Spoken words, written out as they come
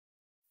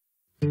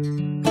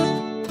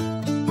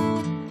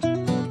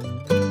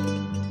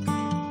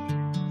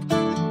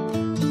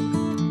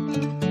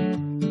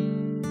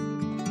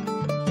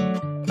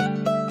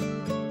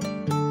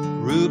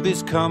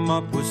Ruby's come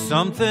up with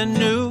something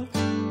new,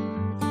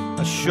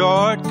 a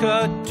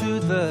shortcut to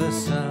the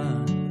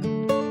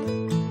sun.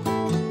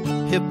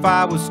 If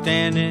I was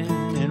standing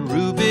in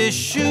Ruby's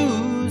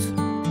shoes,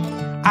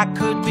 I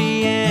could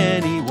be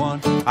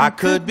anyone, I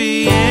could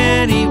be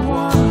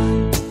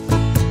anyone.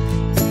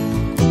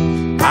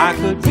 I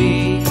could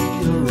be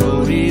a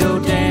rodeo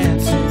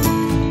dancer,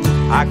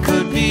 I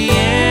could be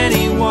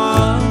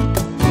anyone.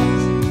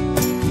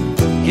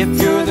 If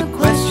you're the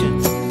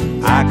question,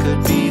 I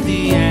could be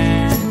the answer.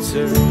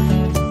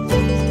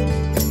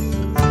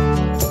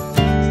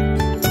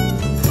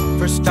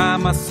 First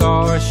time I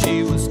saw her,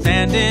 she was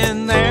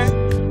standing there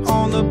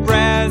on the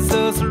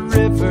Brazos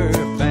River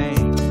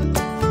bank.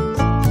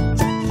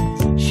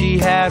 She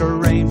had a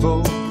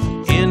rainbow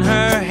in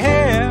her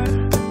hair.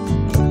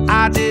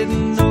 I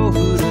didn't know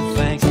who to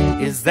thank.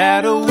 Is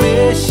that a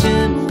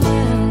wishing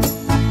well?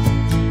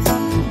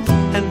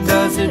 And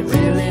does it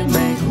really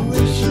make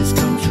wishes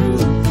come true?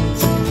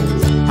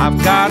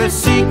 I've got a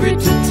secret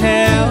to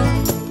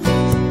tell.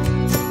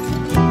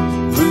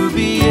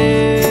 Ruby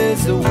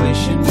is a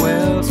wishing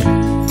well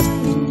too.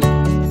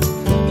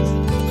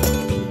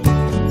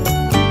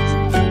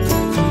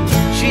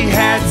 She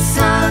had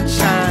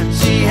sunshine,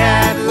 she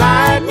had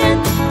lightning,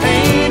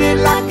 painted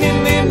like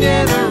an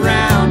Indian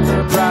around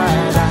her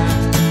bright eye.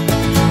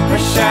 Her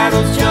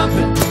shadows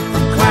jumping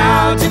from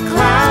cloud to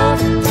cloud,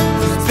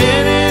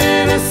 spinning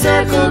in a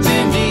circle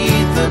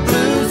beneath the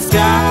blue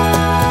sky.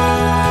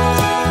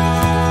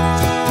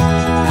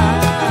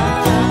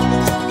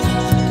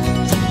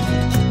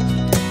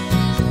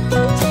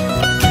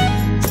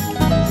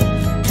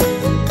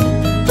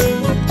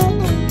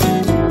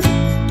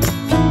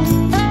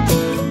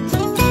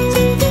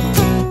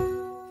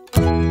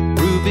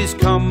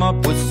 Come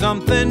up with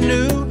something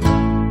new,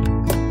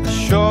 a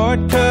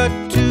shortcut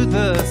to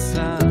the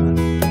sun.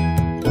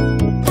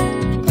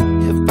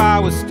 If I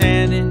was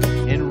standing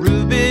in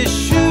Ruby's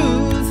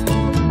shoes,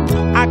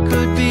 I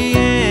could be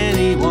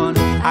anyone,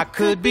 I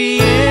could be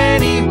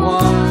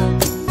anyone.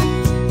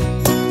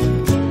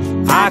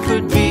 I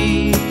could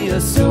be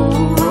a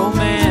soul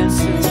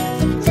romancer,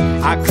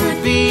 I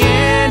could be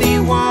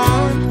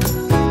anyone.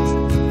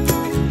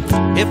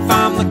 If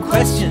I'm the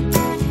question,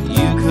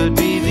 you could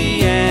be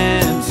the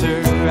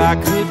answer. I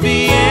could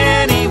be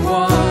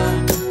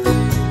anyone,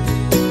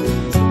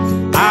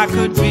 I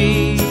could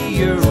be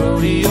your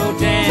rodeo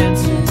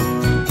dancer,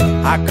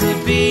 I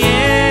could be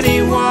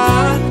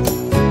anyone.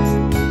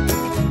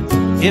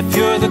 If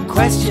you're the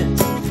question,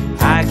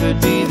 I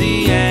could be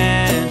the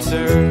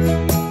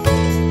answer.